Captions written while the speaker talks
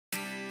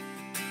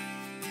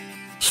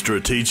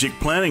Strategic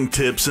planning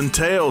tips and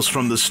tales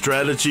from the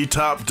Strategy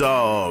Top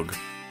Dog.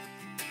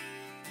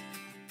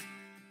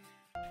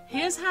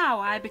 Here's how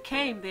I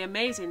became the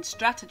amazing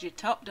Strategy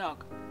Top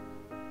Dog.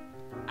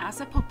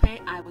 As a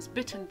puppy, I was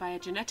bitten by a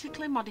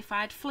genetically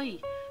modified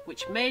flea,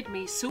 which made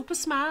me super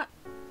smart.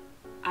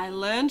 I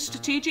learned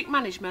strategic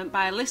management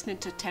by listening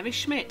to Terry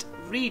Schmidt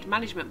read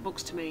management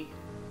books to me.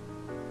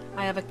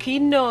 I have a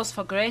keen nose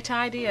for great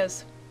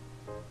ideas.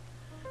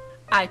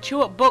 I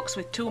chew up books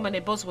with too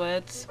many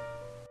buzzwords.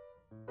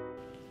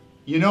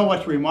 You know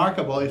what's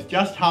remarkable is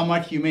just how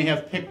much you may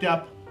have picked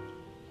up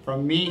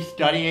from me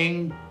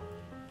studying,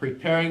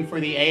 preparing for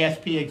the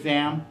ASP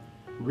exam,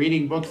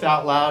 reading books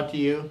out loud to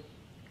you.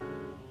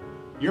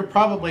 You're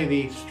probably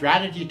the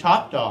strategy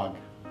top dog.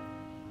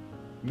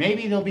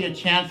 Maybe there'll be a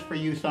chance for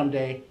you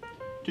someday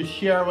to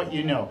share what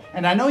you know.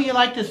 And I know you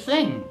like to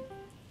sing.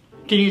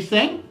 Can you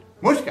sing?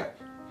 Mushka,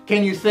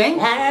 can you sing?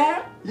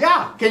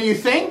 Yeah, can you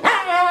sing?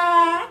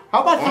 How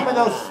about some of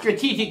those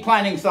strategic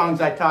planning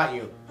songs I taught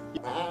you?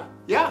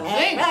 Yeah,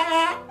 sing!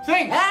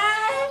 Sing!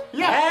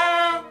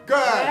 Yeah!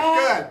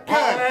 Good!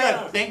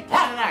 Think,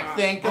 plan, and act.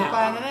 Think, and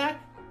plan, and act.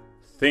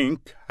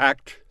 Think,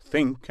 act,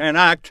 think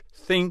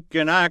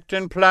and act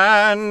and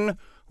plan.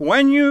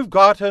 When you've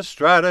got a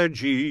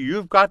strategy,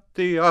 you've got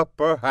the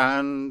upper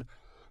hand.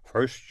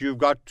 First you've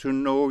got to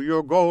know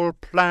your goal,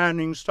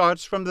 planning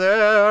starts from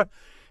there.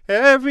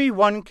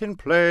 Everyone can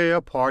play a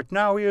part,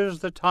 now is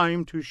the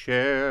time to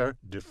share.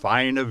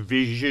 Define a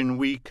vision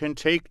we can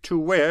take to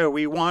where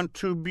we want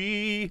to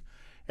be.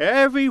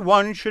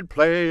 Everyone should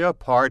play a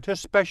part,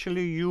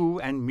 especially you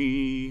and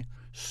me.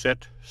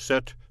 Set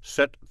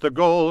the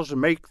goals,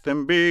 make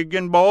them big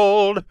and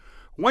bold.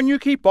 When you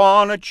keep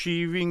on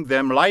achieving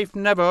them, life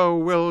never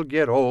will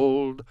get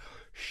old.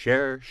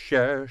 Share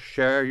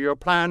your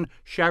plan,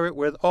 share it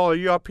with all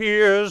your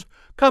peers.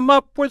 Come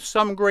up with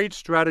some great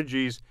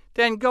strategies,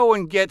 then go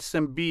and get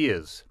some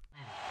beers.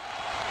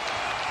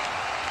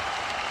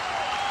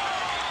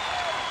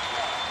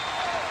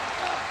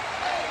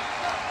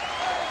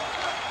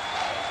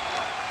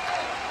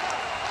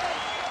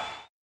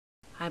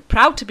 I'm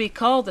proud to be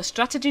called the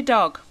Strategy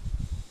Dog.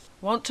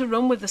 Want to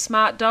run with the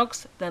smart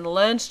dogs? Then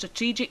learn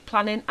strategic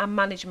planning and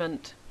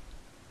management.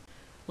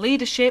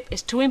 Leadership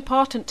is too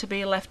important to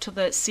be left to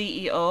the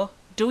CEO.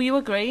 Do you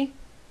agree?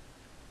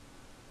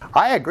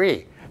 I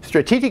agree.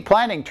 Strategic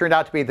planning turned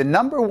out to be the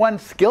 #1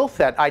 skill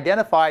set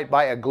identified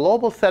by a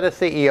global set of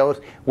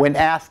CEOs when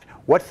asked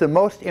what's the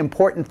most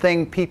important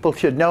thing people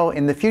should know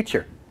in the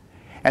future.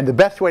 And the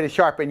best way to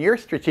sharpen your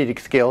strategic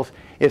skills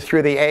is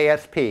through the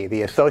ASP,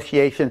 the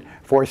Association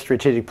for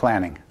Strategic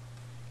Planning.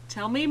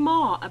 Tell me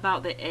more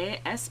about the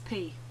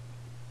ASP.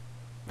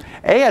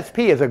 ASP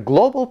is a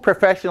global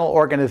professional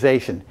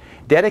organization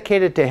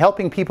dedicated to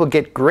helping people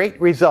get great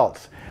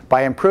results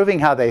by improving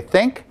how they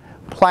think,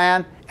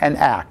 plan, and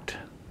act.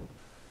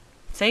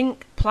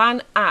 Think,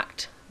 plan,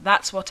 act.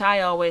 That's what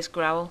I always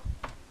growl.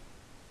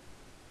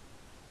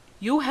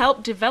 You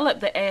helped develop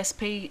the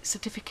ASP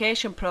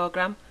certification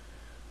program.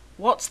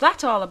 What's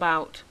that all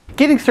about?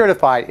 Getting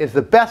certified is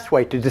the best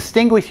way to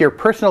distinguish your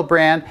personal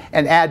brand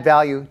and add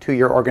value to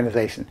your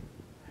organization.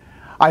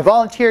 I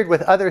volunteered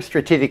with other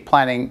strategic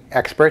planning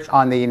experts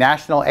on the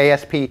National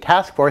ASP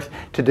Task Force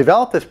to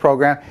develop this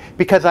program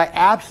because I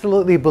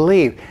absolutely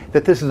believe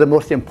that this is the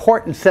most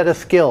important set of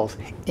skills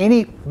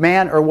any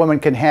man or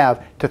woman can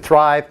have to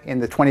thrive in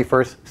the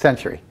 21st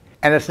century.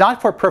 And it's not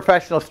for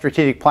professional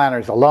strategic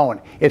planners alone.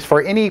 It's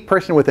for any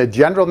person with a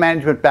general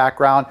management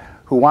background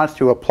who wants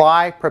to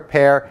apply,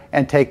 prepare,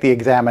 and take the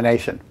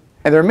examination.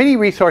 And there are many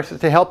resources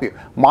to help you.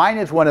 Mine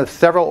is one of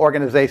several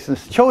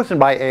organizations chosen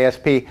by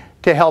ASP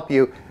to help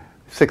you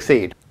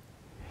succeed.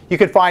 You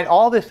can find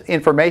all this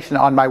information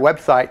on my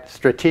website,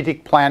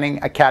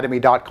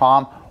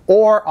 strategicplanningacademy.com,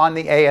 or on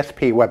the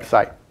ASP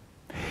website.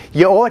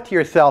 You owe it to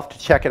yourself to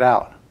check it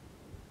out.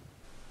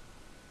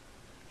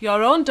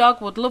 Your own dog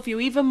would love you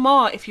even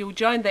more if you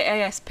joined the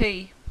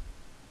ASP.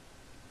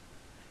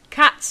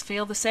 Cats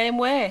feel the same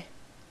way.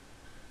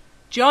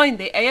 Join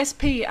the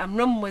ASP and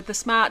run with the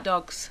smart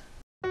dogs.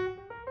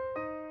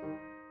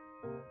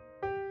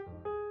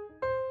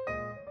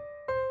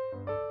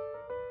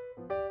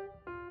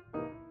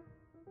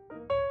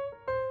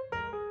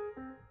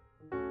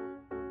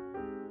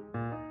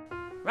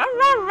 Roar,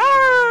 roar,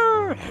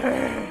 roar.